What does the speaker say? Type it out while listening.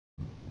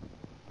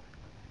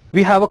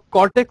We have a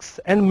cortex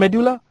and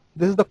medulla.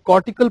 This is the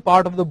cortical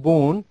part of the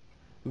bone,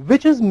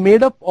 which is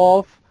made up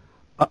of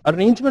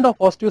arrangement of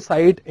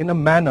osteocyte in a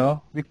manner,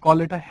 we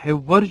call it a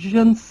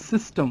Haversian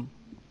system.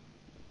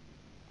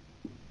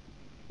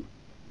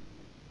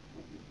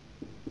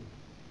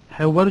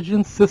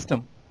 Haversian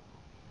system.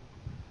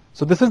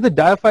 So this is the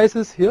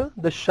diaphysis here,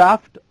 the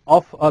shaft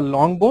of a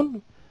long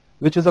bone,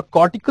 which is a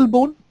cortical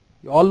bone.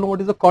 You all know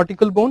what is a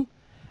cortical bone,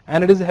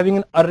 and it is having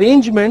an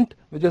arrangement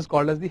which is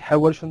called as the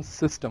Haversian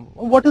system.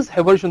 What is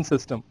Haversian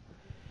system?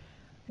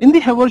 In the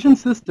Haversian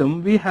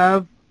system, we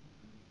have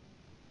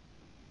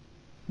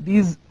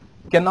these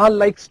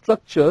canal-like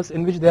structures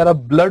in which there are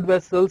blood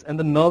vessels and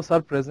the nerves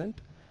are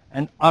present,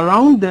 and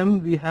around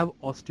them we have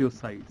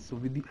osteocytes. So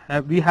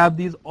we have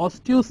these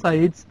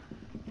osteocytes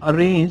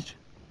arranged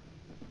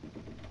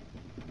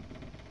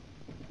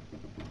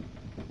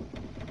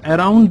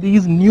around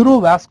these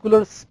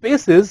neurovascular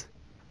spaces,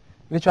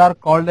 which are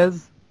called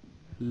as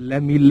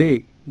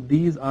lamellae.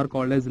 These are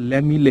called as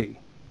lamellae.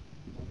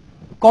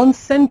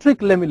 Concentric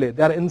lamellae.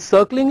 They are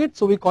encircling it,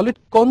 so we call it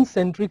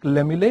concentric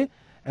lamellae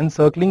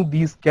encircling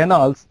these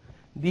canals.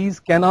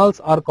 These canals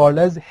are called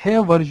as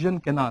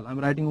Haversian canal. I am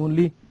writing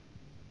only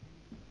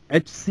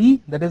HC,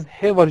 that is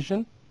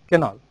Haversian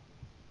canal.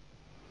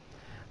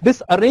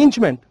 This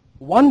arrangement,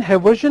 one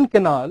Haversian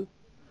canal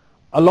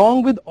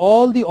along with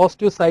all the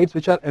osteocytes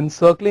which are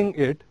encircling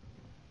it,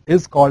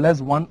 is called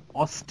as one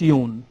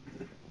osteon.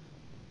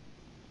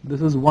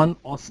 This is one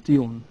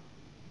osteon.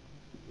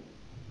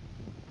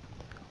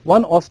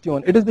 One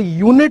osteon. It is the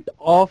unit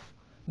of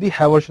the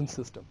Haversian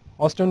system.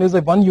 Osteon is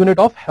a one unit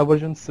of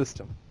Haversian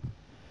system.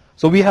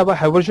 So we have a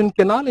Haversian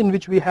canal in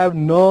which we have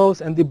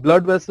nerves and the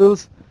blood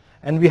vessels,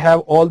 and we have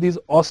all these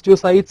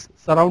osteocytes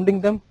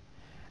surrounding them,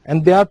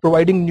 and they are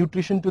providing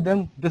nutrition to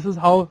them. This is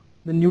how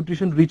the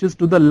nutrition reaches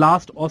to the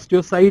last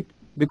osteocyte,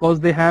 because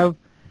they have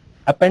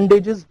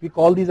appendages. We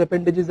call these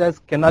appendages as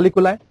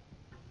canaliculi.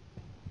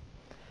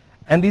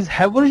 And these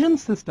Haversian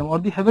system or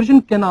the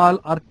Haversian canal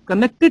are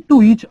connected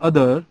to each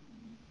other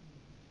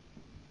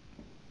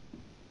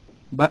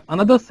by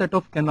another set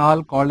of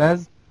canal called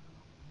as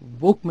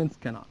Volkmann's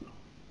canal.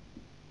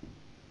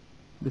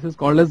 This is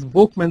called as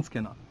Volkmann's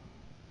canal.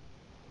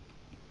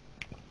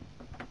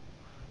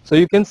 So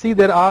you can see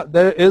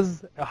there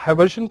is a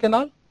Haversian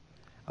canal,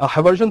 a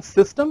Haversian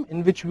system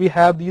in which we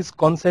have these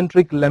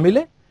concentric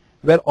lamellae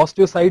where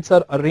osteocytes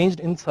are arranged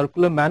in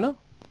circular manner.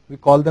 We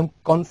call them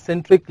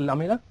concentric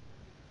lamina.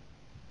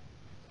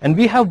 And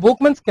we have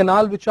Volkmann's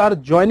canal which are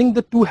joining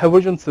the two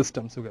Haversian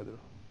systems together.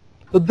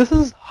 So this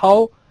is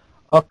how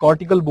a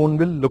cortical bone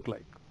will look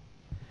like.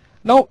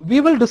 Now we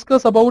will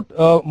discuss about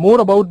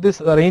more about this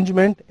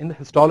arrangement in the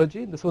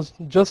histology. This was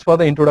just for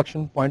the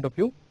introduction point of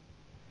view.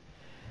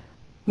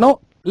 Now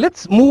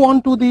let's move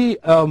on to the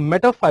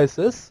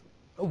metaphysis.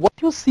 What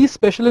you see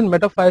special in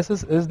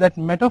metaphysis is that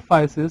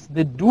metaphysis,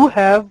 they do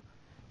have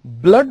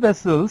blood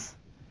vessels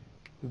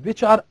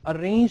which are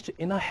arranged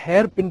in a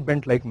hairpin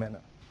bent like manner.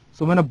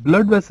 So when a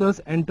blood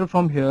vessels enter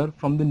from here,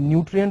 from the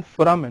nutrient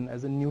foramen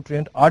as a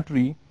nutrient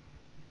artery,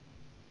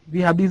 we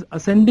have these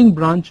ascending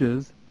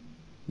branches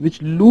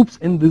which loops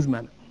in this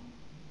manner.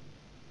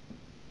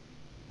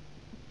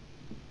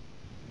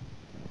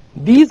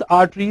 These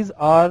arteries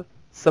are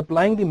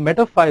supplying the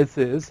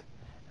metaphysis,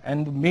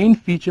 and the main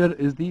feature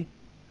is the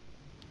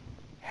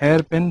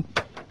hairpin .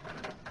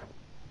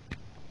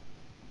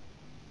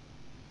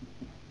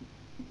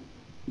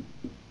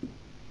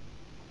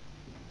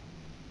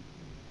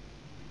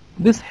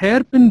 This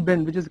hairpin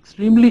bend, which is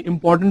extremely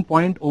important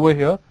point over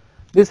here,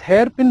 this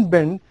hairpin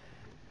bend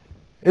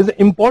is an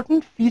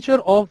important feature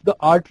of the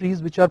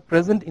arteries which are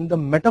present in the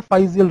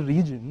metaphyseal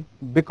region,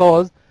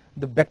 because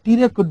the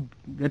bacteria could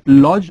get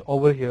lodged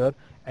over here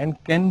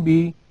and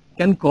can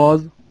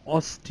cause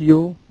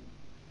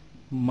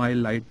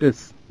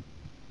osteomyelitis.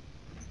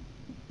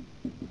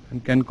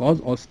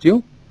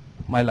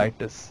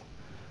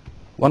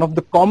 One of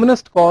the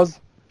commonest cause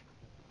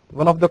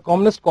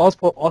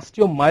for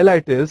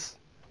osteomyelitis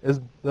is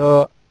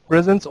the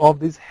presence of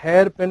this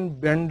hairpin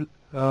bend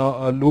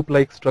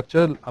loop-like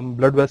structure,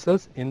 blood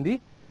vessels in the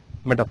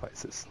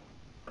metaphysis.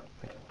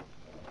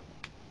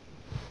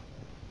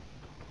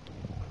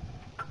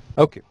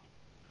 Okay.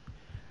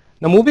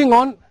 Now moving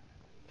on,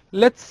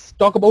 let's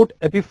talk about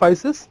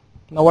epiphysis.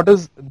 Now what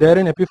is there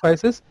in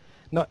epiphysis?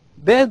 Now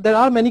there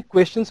are many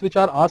questions which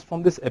are asked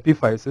from this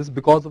epiphysis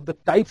because of the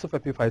types of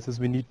epiphysis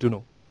we need to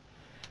know.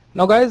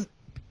 Now guys,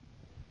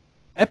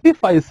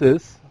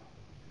 epiphysis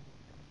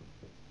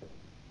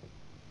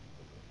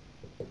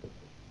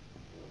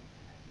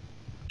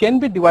can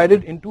be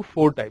divided into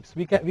four types.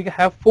 We can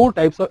have four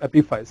types of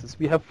epiphysis.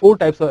 We have four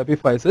types of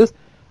epiphysis.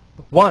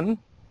 One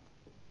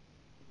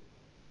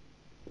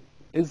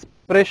is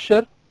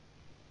pressure.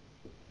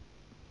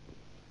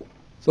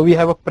 So we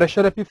have a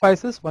pressure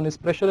epiphysis. One is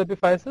pressure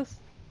epiphysis.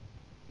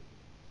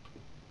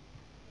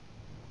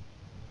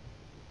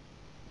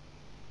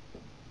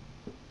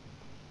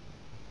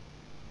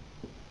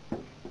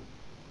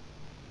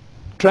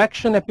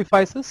 Traction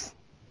epiphysis.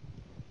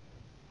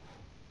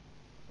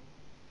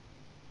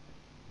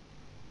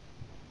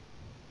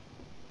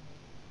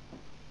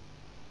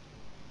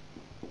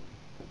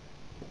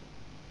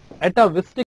 atavistic